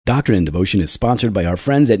Doctrine and Devotion is sponsored by our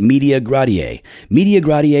friends at Media Gratiae. Media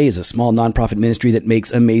Gratiae is a small nonprofit ministry that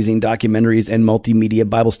makes amazing documentaries and multimedia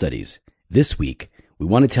Bible studies. This week, we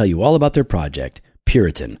want to tell you all about their project,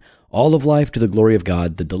 Puritan, All of Life to the Glory of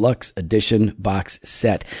God, the deluxe edition box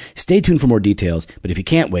set. Stay tuned for more details, but if you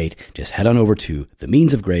can't wait, just head on over to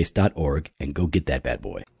themeansofgrace.org and go get that bad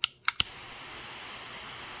boy.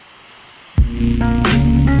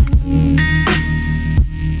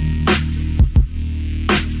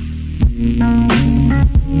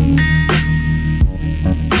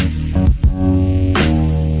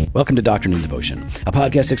 Welcome to Doctrine and Devotion, a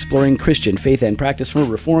podcast exploring Christian faith and practice from a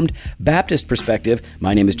Reformed Baptist perspective.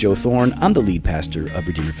 My name is Joe Thorne. I'm the lead pastor of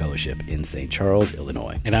Redeemer Fellowship in St. Charles,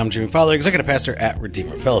 Illinois. And I'm Jimmy Fowler, executive pastor at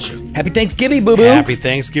Redeemer Fellowship. Happy Thanksgiving, boo-boo. Happy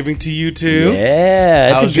Thanksgiving to you, too.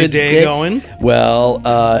 Yeah. How's your day going? Well,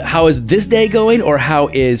 how is this day going, or how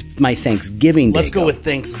is my Thanksgiving day Let's go going? with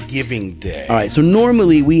Thanksgiving Day. All right, so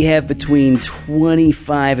normally we have between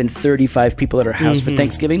 25 and 35 people at our house for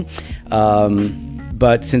Thanksgiving.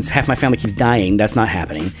 But since half my family keeps dying, that's not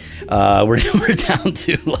happening. We're down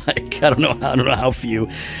to like I don't know how few,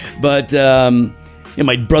 but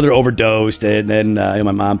my brother overdosed, and then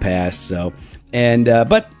my mom passed. So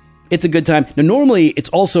but it's a good time. Now normally it's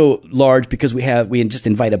also large because we just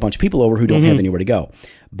invite a bunch of people over who don't have anywhere to go.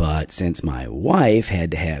 But since my wife had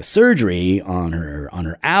to have surgery on her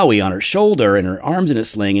owie, on her shoulder, and her arm's in a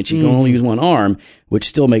sling, and she can only use one arm, which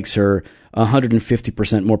still makes her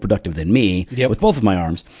 150% more productive than me with both of my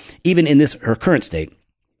arms, even in her current state.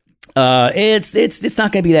 It's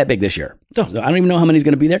not going to be that big this year. I don't even know how many's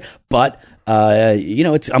going to be there, but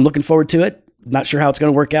I'm looking forward to it. Not sure how it's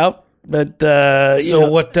going to work out, but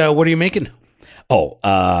what are you making?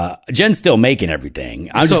 Jen's still making everything.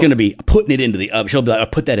 I'm just going to be putting it into the oven. She'll be like, I'll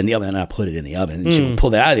put that in the oven, and I'll put it in the oven. And she'll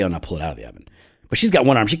pull that out of the oven, and I'll pull it out of the oven. But she's got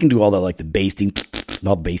one arm. She can do all the basting,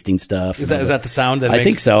 all the basting stuff. Is that the sound that I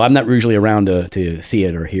think so. I'm not usually around to see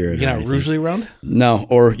it or hear it. You're not usually around? No,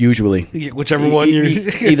 or usually. Whichever one you're...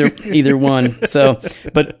 either one. So,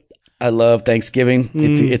 but I love Thanksgiving.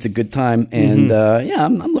 It's a good time. And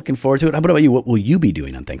I'm looking forward to it. What about you? What will you be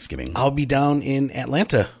doing on Thanksgiving? I'll be down in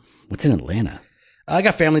Atlanta. What's in Atlanta? I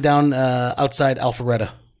got family down outside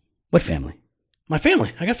Alpharetta. What family? My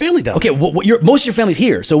family. I got family down. Okay, most of your family's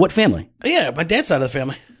here. So what family? Yeah, my dad's side of the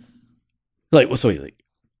family. Like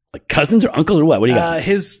cousins or uncles or what? What do you got?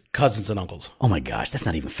 His cousins and uncles. Oh my gosh, that's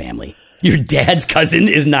not even family. Your dad's cousin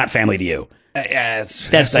is not family to you.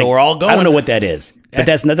 So we're all going. I don't know what that is, but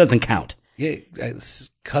that doesn't count. Yeah,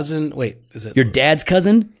 cousin. Wait, is it your dad's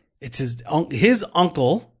cousin? It's his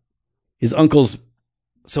uncle. His uncle's.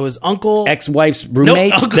 So his uncle, ex-wife's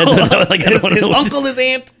roommate. Nope, his uncle, his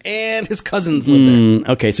aunt, and his cousins live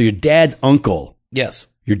there. Okay, so your dad's uncle. Yes.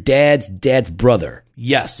 Your dad's brother.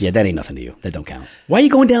 Yes. Yeah, that ain't nothing to you. That don't count. Why are you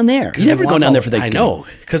going down there? You never going down there for Thanksgiving. I know,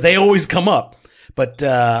 because they always come up. But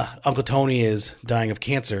Uncle Tony is dying of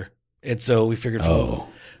cancer, and so we figured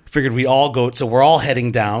we all go. So we're all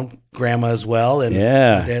heading down. Grandma as well, and my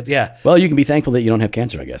dad, yeah. Well, you can be thankful that you don't have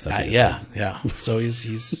cancer, I guess. That's yeah. So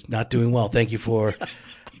he's not doing well. Thank you for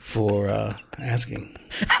asking.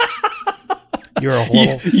 You're a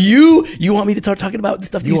horrible. You want me to start talking about the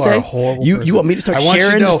stuff that you say? You are a horrible person. You want me to start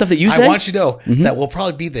sharing the stuff that you say? I want you to know that we'll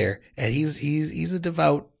probably be there, and he's a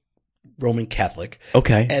devout Roman Catholic.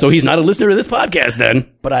 Okay, so he's not a listener to this podcast then.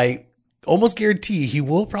 But I almost guarantee he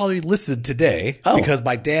will probably listen today because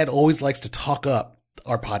my dad always likes to talk up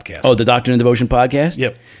our podcast. Oh, the Doctrine and Devotion podcast?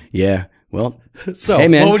 Yep. Yeah. Well, so hey,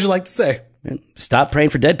 man, what would you like to say? Stop praying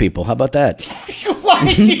for dead people. How about that? Why?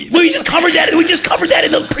 We just covered that. We just covered that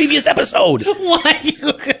in the previous episode. Why?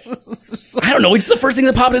 I don't know. It's the first thing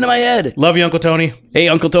that popped into my head. Love you, Uncle Tony. Hey,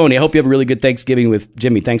 Uncle Tony. I hope you have a really good Thanksgiving with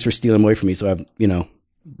Jimmy. Thanks for stealing away from me, so I have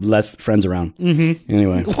less friends around.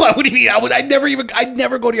 Anyway, what do you mean? I'd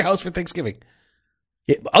never go to your house for Thanksgiving.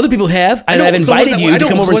 Yeah, other people have, and I've invited you to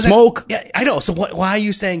come over and smoke. Yeah, I know. So why are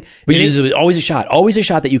you saying? But it's always a shot. Always a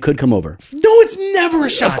shot that you could come over. No, it's never a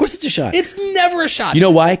shot. Of course, it's a shot. It's never a shot. You know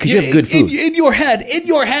why? Because you have good food. In your head,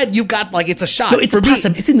 you've got it's a shot. No, it's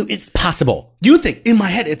possible. It's possible. You think in my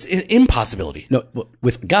head it's an impossibility? No,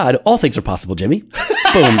 with God, all things are possible, Jimmy.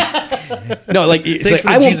 Boom. No,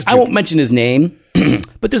 I won't mention his name.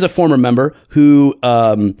 But there's a former member who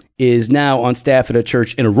is now on staff at a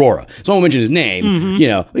church in Aurora. So I won't mention his name.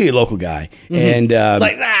 He's a local guy. And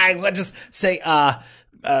I'll just say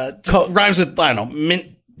rhymes with, I don't know,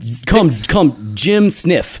 mint. Call him Jim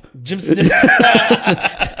Sniff. Jim Sniff.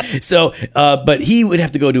 So, but he would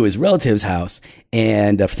have to go to his relative's house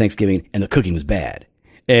and for Thanksgiving, and the cooking was bad.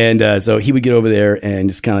 And so he would get over there and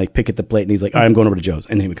just kind of like pick at the plate, and he's like, all right, I'm going over to Joe's.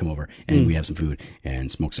 And then he would come over, and we'd have some food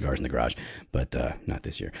and smoke cigars in the garage. But not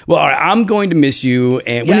this year. Well, all right, I'm going to miss you.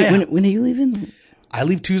 And when are you leaving? I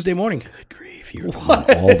leave Tuesday morning. Good grief, you're gone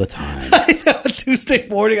all the time. Tuesday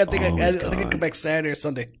morning. I think I come back Saturday or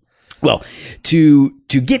Sunday. Well, to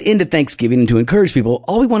get into Thanksgiving and to encourage people,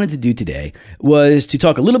 all we wanted to do today was to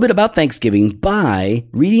talk a little bit about Thanksgiving by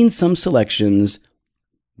reading some selections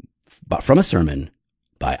from a sermon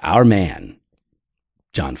by our man,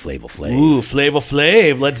 John Flavel Flav. Ooh, Flavel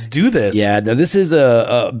Flav. Let's do this. Yeah, now this is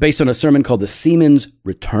based on a sermon called The Seaman's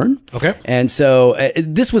Return. Okay. And so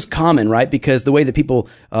this was common, right? Because the way that people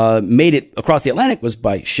made it across the Atlantic was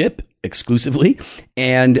by ship exclusively.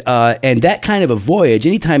 And that kind of a voyage,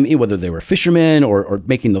 anytime, whether they were fishermen or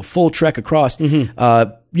making the full trek across,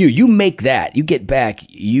 you make that, you get back,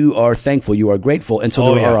 you are thankful, you are grateful. And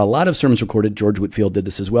so there are a lot of sermons recorded, George Whitefield did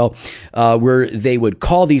this as well, where they would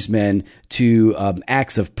call these men to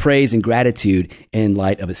acts of praise and gratitude in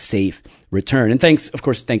light of a safe return. And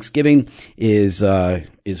Thanksgiving is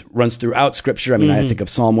runs throughout Scripture. I mean, I think of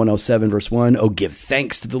Psalm 107, verse 1, "Oh, give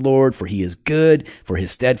thanks to the Lord, for he is good, for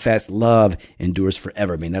his steadfast love endures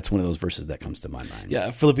forever." I mean, that's one of those verses that comes to my mind. Yeah,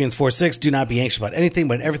 Philippians 4:6, "Do not be anxious about anything,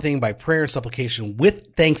 but everything by prayer and supplication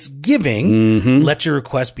with thanksgiving, let your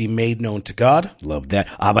requests be made known to God." Love that.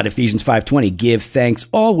 How about Ephesians 5:20, "Give thanks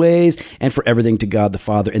always and for everything to God the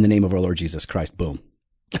Father in the name of our Lord Jesus Christ." Boom.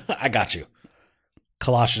 I got you.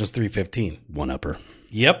 Colossians 3:15. One-upper.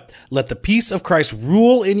 Yep. "Let the peace of Christ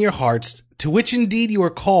rule in your hearts, to which indeed you are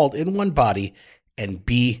called in one body, and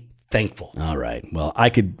be thankful." All right. Well, I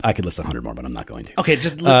could list 100 more, but I'm not going to. Okay,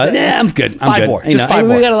 just I'm good. Five more. Just five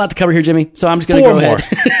more. We got a lot to cover here, Jimmy. So I'm just going to go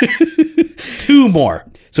ahead. 2 more.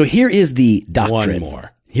 So here is the doctrine. 1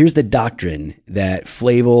 more. Here's the doctrine that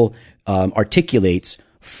Flavel articulates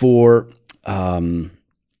for the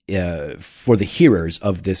hearers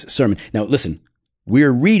of this sermon. Now, listen.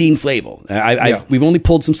 We're reading Flavel. We've only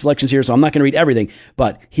pulled some selections here, so I'm not going to read everything,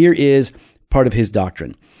 but here is part of his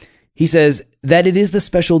doctrine. He says that it is the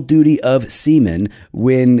special duty of seamen,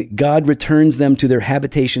 when God returns them to their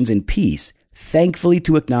habitations in peace, thankfully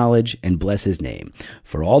to acknowledge and bless his name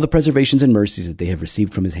for all the preservations and mercies that they have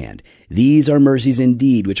received from his hand. These are mercies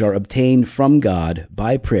indeed, which are obtained from God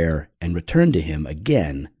by prayer and returned to him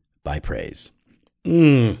again by praise.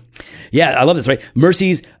 Yeah, I love this, right?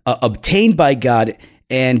 Mercies obtained by God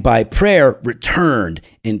and by prayer returned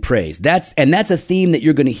in praise. That's a theme that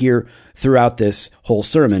you're going to hear throughout this whole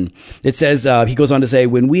sermon. It says, he goes on to say,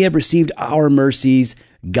 when we have received our mercies,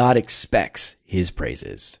 God expects his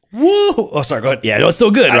praises. Woo! Oh, sorry, go ahead. Yeah, it's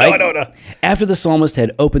so good, right? No. After the psalmist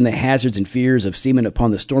had opened the hazards and fears of seamen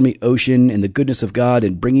upon the stormy ocean and the goodness of God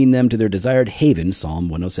in bringing them to their desired haven, Psalm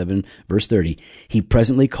 107, verse 30, he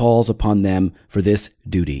presently calls upon them for this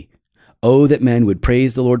duty. Oh, that men would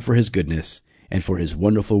praise the Lord for his goodness and for his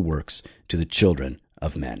wonderful works to the children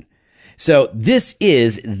of men. So this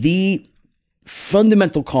is the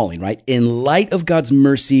fundamental calling, right? In light of God's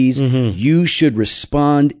mercies, you should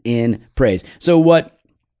respond in praise. So what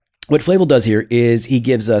Flavel does here is he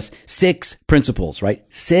gives us 6 principles, right?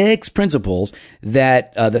 6 principles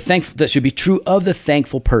that that should be true of the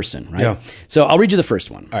thankful person, right? Yeah. So I'll read you the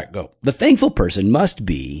first one. All right, go. The thankful person must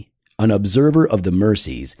be an observer of the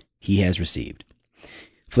mercies he has received.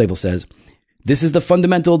 Flavel says, this is the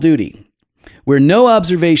fundamental duty. Where no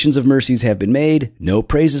observations of mercies have been made, no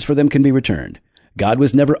praises for them can be returned. God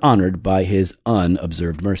was never honored by his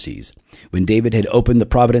unobserved mercies. When David had opened the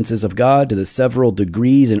providences of God to the several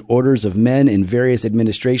degrees and orders of men in various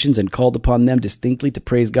administrations and called upon them distinctly to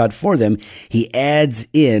praise God for them, he adds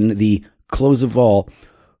in the close of all,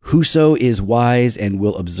 whoso is wise and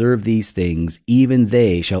will observe these things, even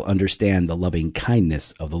they shall understand the loving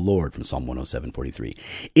kindness of the Lord, from Psalm 107:43.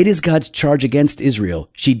 It is God's charge against Israel.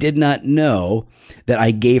 She did not know that I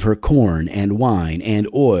gave her corn and wine and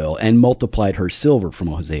oil and multiplied her silver, from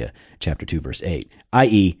Hosea chapter 2, verse 8,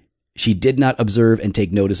 i.e., she did not observe and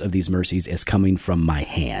take notice of these mercies as coming from my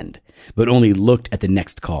hand, but only looked at the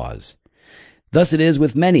next cause. Thus it is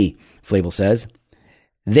with many, Flavel says.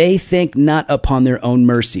 They think not upon their own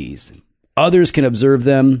mercies. Others can observe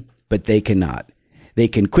them, but they cannot. They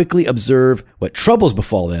can quickly observe what troubles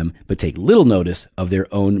befall them, but take little notice of their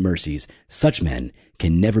own mercies. Such men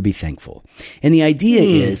can never be thankful. And the idea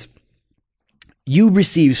is, you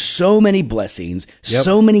receive so many blessings,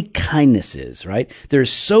 so many kindnesses, right?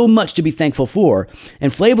 There's so much to be thankful for.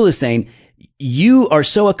 And Flavel is saying, you are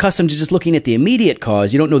so accustomed to just looking at the immediate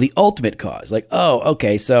cause, you don't know the ultimate cause. Like,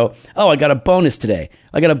 I got a bonus today.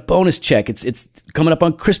 I got a bonus check. It's coming up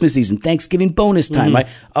on Christmas season, Thanksgiving bonus time.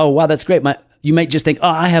 Oh, wow, that's great. You might just think, oh,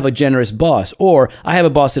 I have a generous boss, or I have a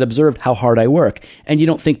boss that observed how hard I work. And you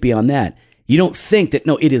don't think beyond that. You don't think that,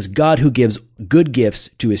 no, it is God who gives good gifts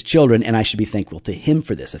to his children, and I should be thankful to him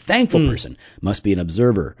for this. A thankful person must be an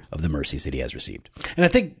observer of the mercies that he has received. And I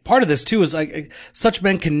think part of this, too, is like such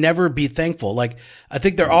men can never be thankful. Like, I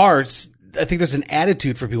think there's an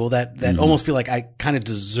attitude for people that almost feel like I kind of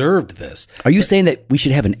deserved this. Are you saying that we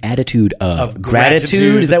should have an attitude of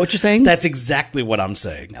gratitude? Is that what you're saying? That's exactly what I'm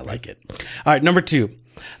saying. I like it. All right, number 2.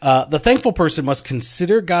 The thankful person must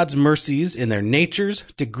consider God's mercies in their natures,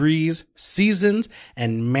 degrees, seasons,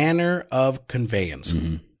 and manner of conveyance.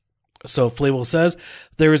 Mm-hmm. So Flavel says,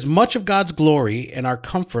 there is much of God's glory and our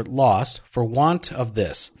comfort lost for want of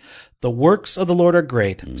this. The works of the Lord are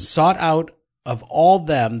great, sought out of all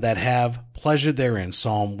them that have pleasure therein.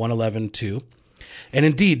 Psalm 111:2. And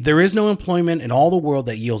indeed, there is no employment in all the world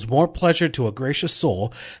that yields more pleasure to a gracious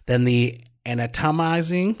soul than the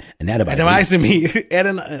anatomizing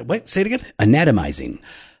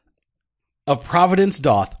of providence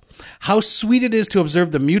doth. How sweet it is to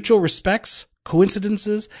observe the mutual respects,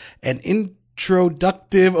 coincidences, and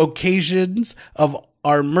introductive occasions of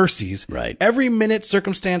our mercies. Right. Every minute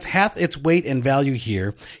circumstance hath its weight and value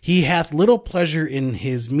here. He hath little pleasure in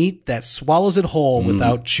his meat that swallows it whole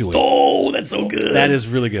without chewing. Oh, that's so good. That is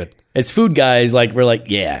really good. As food guys, like, we're like,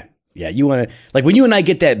 yeah, you want to, like, when you and I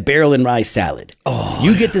get that barrel and rye salad,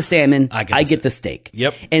 you get the salmon, I get the steak.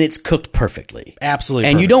 Yep. And it's cooked perfectly. Absolutely.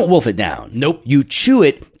 And perfect. you don't wolf it down. Nope. You chew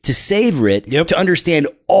it to savor it, to understand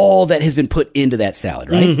all that has been put into that salad,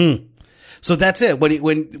 right? Mm-hmm. So that's it.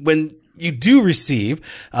 When you do receive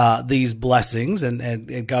these blessings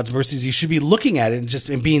and God's mercies, you should be looking at it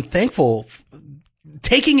and being thankful,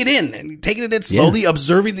 taking it in slowly,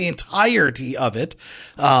 observing the entirety of it,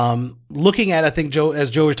 looking at, I think, as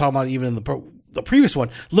Joe was talking about even in the previous one,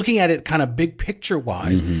 looking at it kind of big picture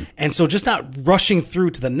wise. Mm-hmm. And so just not rushing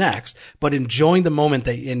through to the next, but enjoying the moment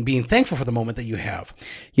and being thankful for the moment that you have.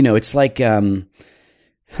 You know, it's like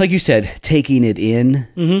you said, taking it in,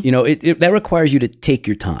 you know, that requires you to take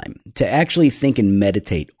your time to actually think and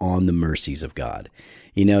meditate on the mercies of God,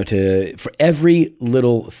 you know, for every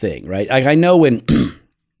little thing, right? I know when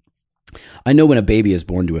a baby is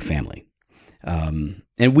born to a family,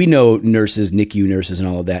 and we know nurses, NICU nurses and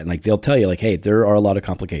all of that, and like, they'll tell you like, hey, there are a lot of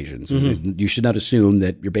complications. Mm-hmm. You should not assume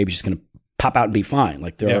that your baby's just going to pop out and be fine.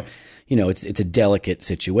 Like there are, you know, it's a delicate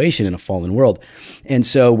situation in a fallen world. And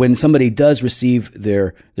so when somebody does receive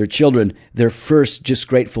their children, they're first just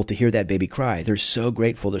grateful to hear that baby cry. They're so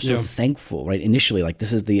grateful. They're so thankful, right? Initially, like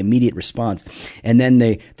this is the immediate response. And then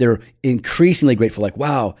they're increasingly grateful, like,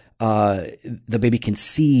 wow, the baby can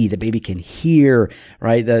see, the baby can hear,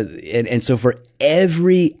 right? And so for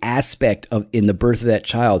every aspect in the birth of that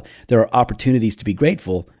child, there are opportunities to be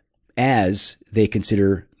grateful as they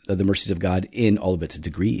consider the mercies of God in all of its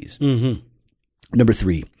degrees. Mm-hmm. Number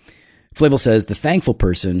 3, Flavel says, the thankful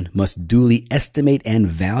person must duly estimate and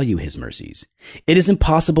value his mercies. It is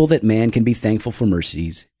impossible that man can be thankful for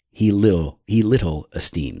mercies he little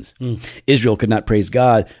esteems. Israel could not praise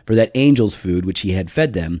God for that angel's food which he had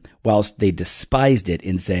fed them, whilst they despised it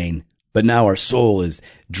in saying, but now our soul is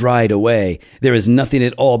dried away. There is nothing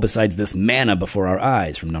at all besides this manna before our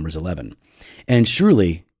eyes, from Numbers 11. And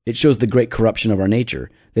surely it shows the great corruption of our nature,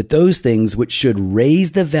 that those things which should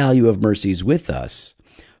raise the value of mercies with us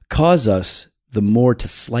cause us the more to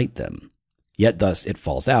slight them. Yet thus it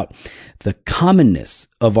falls out. The commonness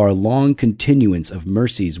of our long continuance of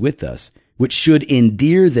mercies with us, which should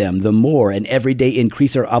endear them the more and every day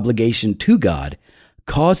increase our obligation to God,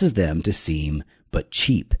 causes them to seem but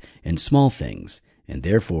cheap and small things. And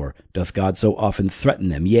therefore doth God so often threaten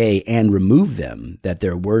them, yea, and remove them, that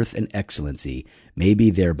their worth and excellency may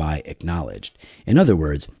be thereby acknowledged. In other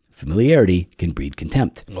words, familiarity can breed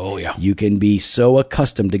contempt. Oh, yeah. You can be so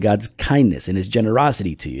accustomed to God's kindness and his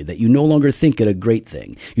generosity to you that you no longer think it a great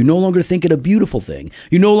thing. You no longer think it a beautiful thing.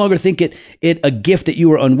 You no longer think it a gift that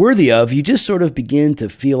you are unworthy of. You just sort of begin to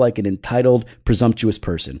feel like an entitled, presumptuous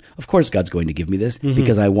person. Of course, God's going to give me this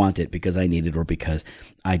because I want it, because I need it, or because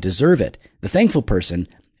I deserve it. The thankful person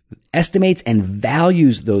estimates and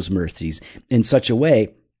values those mercies in such a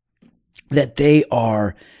way that they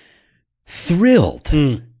are thrilled.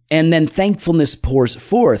 And then thankfulness pours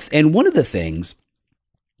forth. And one of the things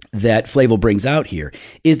that Flavel brings out here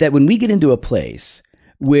is that when we get into a place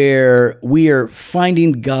where we are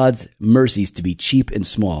finding God's mercies to be cheap and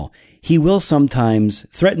small, he will sometimes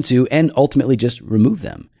threaten to and ultimately just remove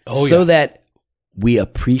them so that we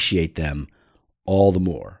appreciate them all the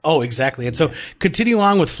more. Oh, exactly. And so continue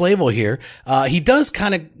on with Flavel here. He does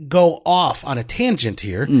kind of go off on a tangent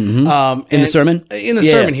here. In the sermon? In the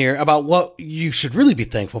sermon here about what you should really be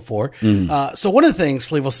thankful for. So one of the things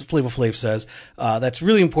Flavel Flav says that's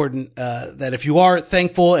really important, that if you are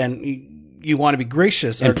thankful and you want to be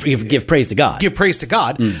gracious and give praise to God. Give praise to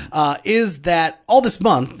God, is that all this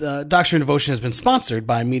month, Doctrine and Devotion has been sponsored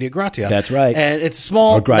by Media Gratia. That's right. And it's a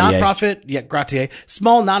small nonprofit, Gratia,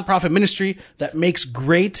 small nonprofit ministry that makes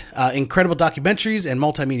great, incredible documentaries and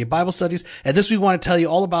multimedia Bible studies. And this week we want to tell you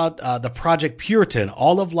all about the Project Puritan,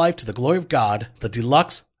 All of Life to the Glory of God, the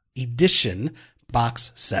deluxe edition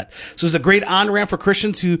box set. So it's a great on-ramp for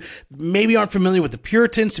Christians who maybe aren't familiar with the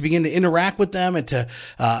Puritans to begin to interact with them and to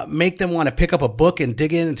make them want to pick up a book and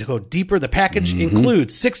dig in and to go deeper. The package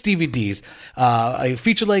includes 6 DVDs, a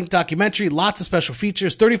feature-length documentary, lots of special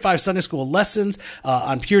features, 35 Sunday school lessons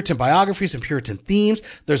on Puritan biographies and Puritan themes.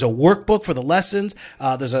 There's a workbook for the lessons.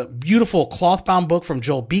 There's a beautiful cloth-bound book from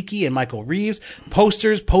Joel Beakey and Michael Reeves,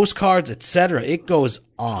 posters, postcards, etc. It goes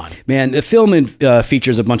on. Man, the film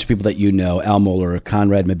features a bunch of people that you know: Al Mohler,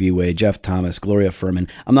 Conrad Mabeway, Jeff Thomas, Gloria Furman.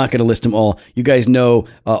 I'm not going to list them all. You guys know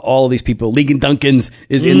all of these people. Ligon Duncans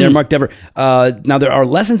is in there, Mark Dever. Now, there are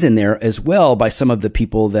lessons in there as well by some of the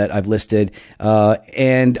people that I've listed,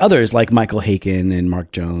 and others like Michael Haken and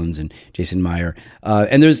Mark Jones and Jason Meyer.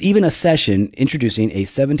 And there's even a session introducing a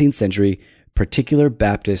 17th century particular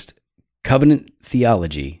Baptist covenant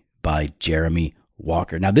theology by Jeremy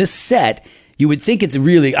Walker. Now, this set, you would think it's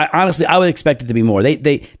really, honestly, I would expect it to be more.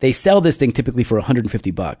 They sell this thing typically for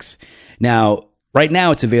 $150. Now, right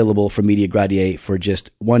now it's available from Media Gratia for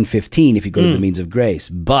just $115 if you go to the Means of Grace.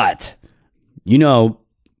 But, you know,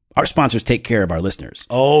 our sponsors take care of our listeners.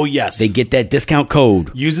 Oh, yes. They get that discount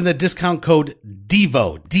code. Using the discount code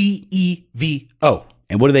DEVO, D-E-V-O.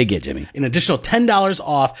 And what do they get, Jimmy? An additional $10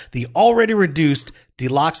 off the already reduced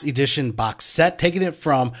deluxe edition box set, taking it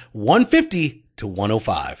from $150 to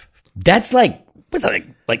 $105. That's like, what's that,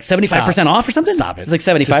 like 75% off or something? Stop it. It's like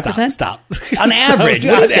 75%? Stop. On average.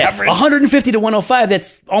 What is that? 150 to 105,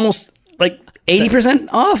 that's almost like 80%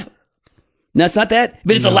 off? No, it's not that?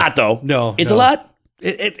 But it's a lot, though. No. It's a lot?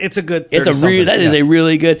 It's a good. That is a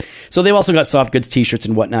really good. So they've also got soft goods, t-shirts,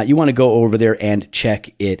 and whatnot. You want to go over there and check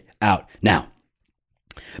it out. Now,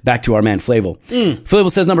 back to our man Flavel. Flavel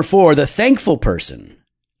says, number 4, the thankful person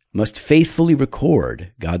must faithfully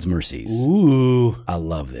record God's mercies. Ooh. I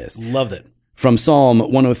love this. Love it. From Psalm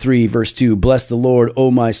 103, verse 2, bless the Lord,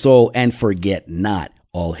 O my soul, and forget not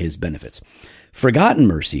all his benefits. Forgotten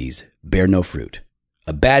mercies bear no fruit.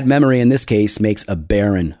 A bad memory in this case makes a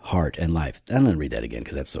barren heart and life. I'm going to read that again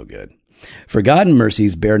because that's so good. Forgotten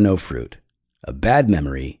mercies bear no fruit. A bad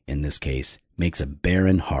memory in this case makes a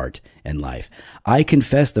barren heart and life. I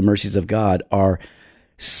confess the mercies of God are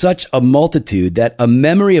such a multitude that a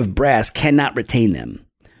memory of brass cannot retain them.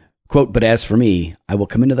 Quote, but as for me, I will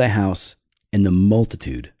come into thy house in the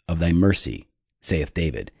multitude of thy mercy, saith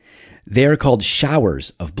David. They are called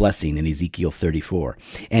showers of blessing in Ezekiel 34.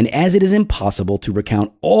 And as it is impossible to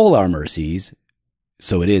recount all our mercies,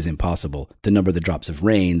 so it is impossible to number the drops of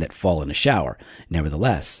rain that fall in a shower.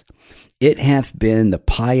 Nevertheless, it hath been the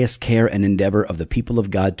pious care and endeavor of the people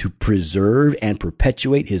of God to preserve and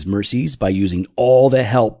perpetuate his mercies by using all the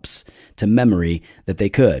helps to memory that they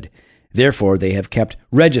could. Therefore, they have kept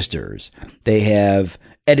registers. They have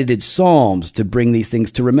edited psalms to bring these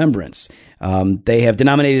things to remembrance. They have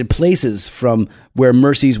denominated places from where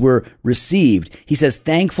mercies were received. He says,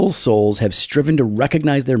 thankful souls have striven to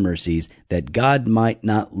recognize their mercies that God might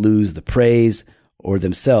not lose the praise or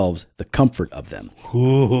themselves the comfort of them.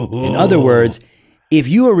 Ooh. In other words, if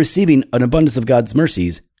you are receiving an abundance of God's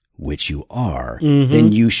mercies, which you are,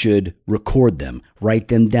 then you should record them, write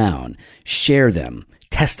them down, share them,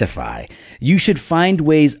 testify. You should find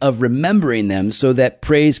ways of remembering them so that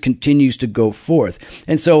praise continues to go forth.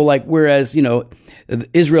 And so, like, whereas, you know,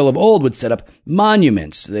 Israel of old would set up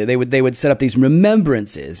monuments, they would set up these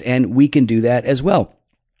remembrances, and we can do that as well.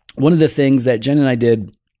 One of the things that Jen and I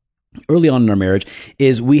did early on in our marriage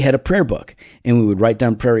is we had a prayer book, and we would write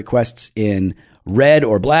down prayer requests in red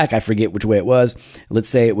or black. I forget which way it was. Let's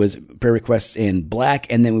say it was prayer requests in black,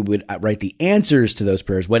 and then we would write the answers to those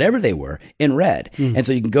prayers, whatever they were, in red. And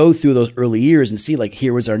so you can go through those early years and see, like,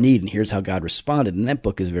 here was our need, and here's how God responded. And that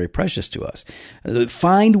book is very precious to us.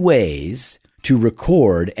 Find ways to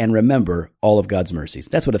record and remember all of God's mercies.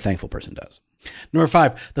 That's what a thankful person does. Number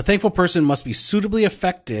 5, the thankful person must be suitably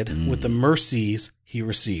affected with the mercies he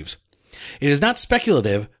receives. It is not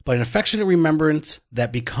speculative, but an affectionate remembrance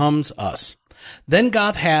that becomes us. Then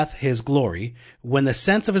God hath his glory, when the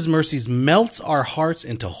sense of his mercies melts our hearts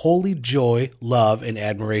into holy joy, love, and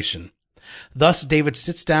admiration. Thus David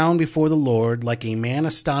sits down before the Lord like a man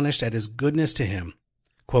astonished at his goodness to him.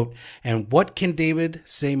 Quote, and what can David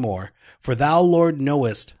say more? For thou, Lord,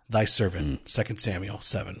 knowest thy servant. 2 Samuel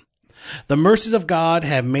 7. The mercies of God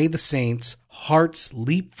have made the saints' hearts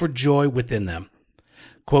leap for joy within them.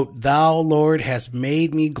 Quote, thou, Lord, hast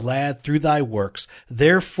made me glad through thy works.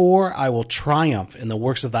 Therefore I will triumph in the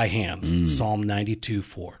works of thy hands. Psalm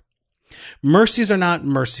 92:4. Mercies are not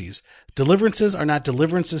mercies. Deliverances are not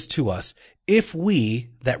deliverances to us if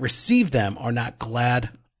we that receive them are not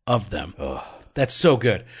glad of them. Ugh. That's so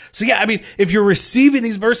good. So yeah, I mean, if you're receiving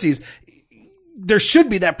these mercies, there should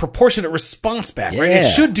be that proportionate response back, right? It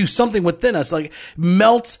should do something within us, like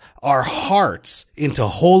melt our hearts into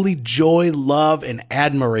holy joy, love, and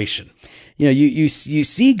admiration. You know, you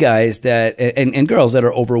see guys that and girls that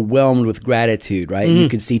are overwhelmed with gratitude, right? Mm-hmm. You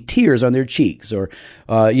can see tears on their cheeks, or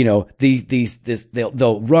they'll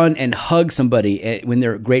run and hug somebody when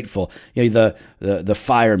they're grateful. You know, the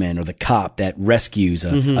fireman or the cop that rescues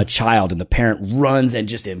a child, and the parent runs and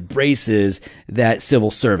just embraces that civil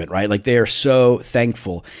servant, right? Like they are so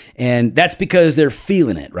thankful, and that's because they're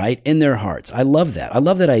feeling it, right, in their hearts. I love that. I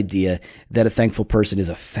love that idea that a thankful person is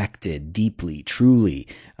affected deeply, truly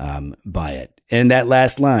by it. And that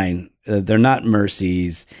last line, they're not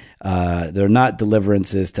mercies, they're not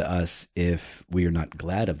deliverances to us if we are not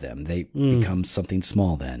glad of them. They become something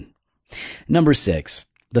small then. Number 6,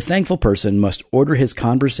 the thankful person must order his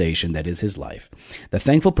conversation, that is his life. The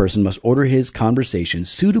thankful person must order his conversation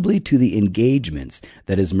suitably to the engagements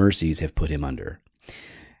that his mercies have put him under.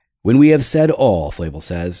 When we have said all, Flavel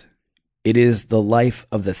says, it is the life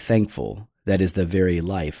of the thankful that is the very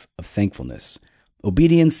life of thankfulness.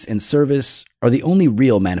 Obedience and service are the only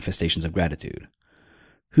real manifestations of gratitude.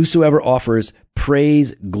 Whosoever offers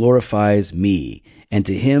praise glorifies me, and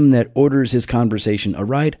to him that orders his conversation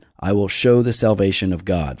aright, I will show the salvation of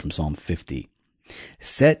God, from Psalm 50.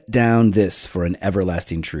 Set down this for an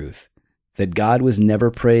everlasting truth, that God was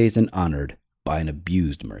never praised and honored by an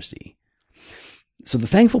abused mercy. So the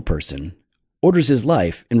thankful person orders his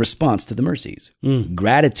life in response to the mercies.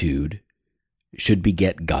 Gratitude should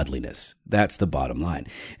beget godliness. That's the bottom line.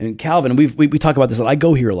 And Calvin, we talk about this. I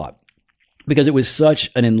go here a lot because it was such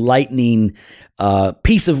an enlightening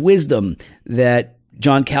piece of wisdom that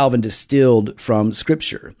John Calvin distilled from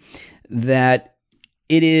Scripture, that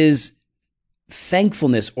it is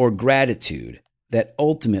thankfulness or gratitude that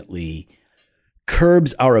ultimately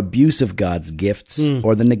curbs our abuse of God's gifts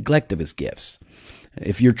or the neglect of his gifts.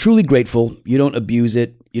 If you're truly grateful, you don't abuse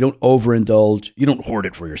it, you don't overindulge, you don't hoard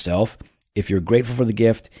it for yourself. If you're grateful for the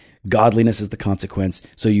gift, godliness is the consequence,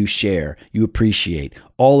 so you share, you appreciate.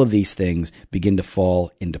 All of these things begin to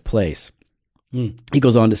fall into place. He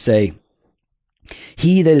goes on to say,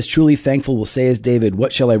 he that is truly thankful will say as David,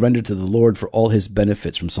 what shall I render to the Lord for all his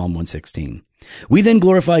benefits, from Psalm 116. We then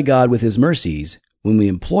glorify God with his mercies when we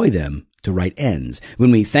employ them to right ends,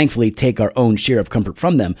 when we thankfully take our own share of comfort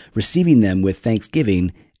from them, receiving them with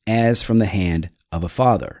thanksgiving as from the hand of a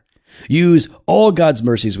father. Use all God's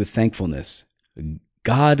mercies with thankfulness.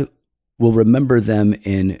 God will remember them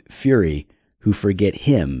in fury who forget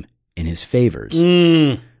him in his favors.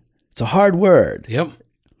 It's a hard word. Yep.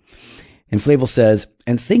 And Flavel says,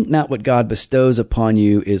 and think not what God bestows upon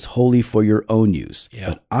you is wholly for your own use,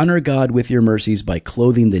 but honor God with your mercies by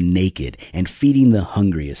clothing the naked and feeding the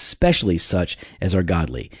hungry, especially such as are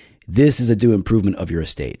godly. This is a due improvement of your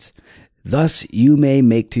estates. Thus you may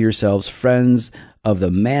make to yourselves friends of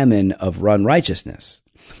the mammon of unrighteousness.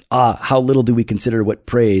 Ah, how little do we consider what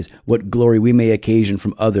praise, what glory we may occasion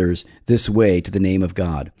from others this way to the name of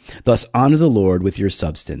God. Thus honor the Lord with your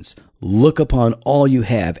substance. Look upon all you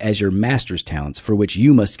have as your master's talents, for which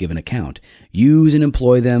you must give an account. Use and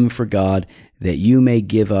employ them for God, that you may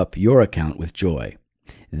give up your account with joy.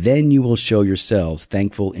 Then you will show yourselves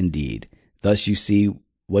thankful indeed. Thus you see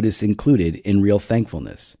what is included in real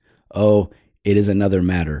thankfulness. Oh, it is another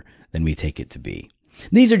matter than we take it to be.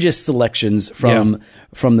 These are just selections from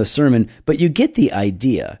the sermon, but you get the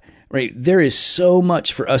idea, right? There is so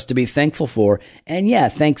much for us to be thankful for. And yeah,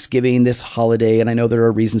 Thanksgiving, this holiday, and I know there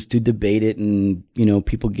are reasons to debate it and,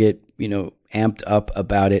 people get, amped up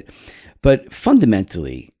about it. But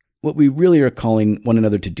fundamentally, what we really are calling one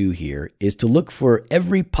another to do here is to look for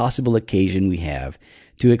every possible occasion we have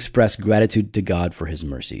to express gratitude to God for his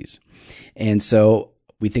mercies. And so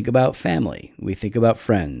we think about family. We think about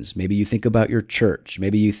friends. Maybe you think about your church.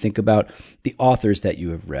 Maybe you think about the authors that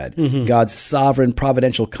you have read. God's sovereign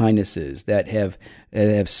providential kindnesses that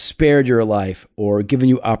have spared your life or given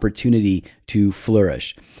you opportunity to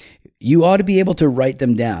flourish. You ought to be able to write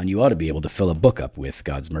them down. You ought to be able to fill a book up with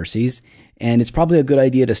God's mercies. And it's probably a good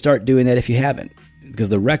idea to start doing that if you haven't, because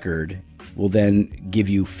the record will then give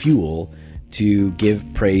you fuel to give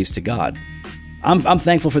praise to God. I'm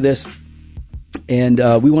thankful for this. And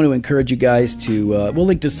we want to encourage you guys to, we'll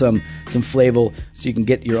link to some Flavel so you can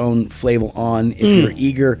get your own Flavel on if you're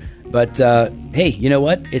eager. But hey, you know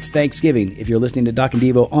what? It's Thanksgiving. If you're listening to Doc and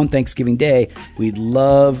Devo on Thanksgiving Day, we'd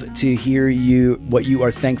love to hear what you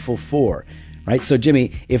are thankful for. Right? So,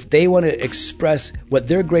 Jimmy, if they want to express what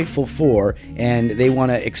they're grateful for and they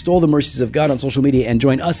want to extol the mercies of God on social media and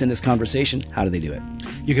join us in this conversation, how do they do it?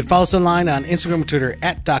 You can follow us online on Instagram and Twitter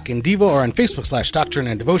at Doc and Devo or on Facebook /Doctrine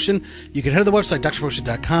and Devotion. You can head to the website,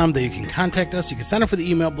 drdevotion.com. There you can contact us. You can sign up for the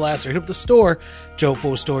email blast or hit up the store,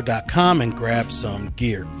 jofostore.com, and grab some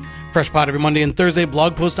gear. Fresh pod every Monday and Thursday.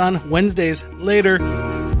 Blog post on Wednesdays. Later.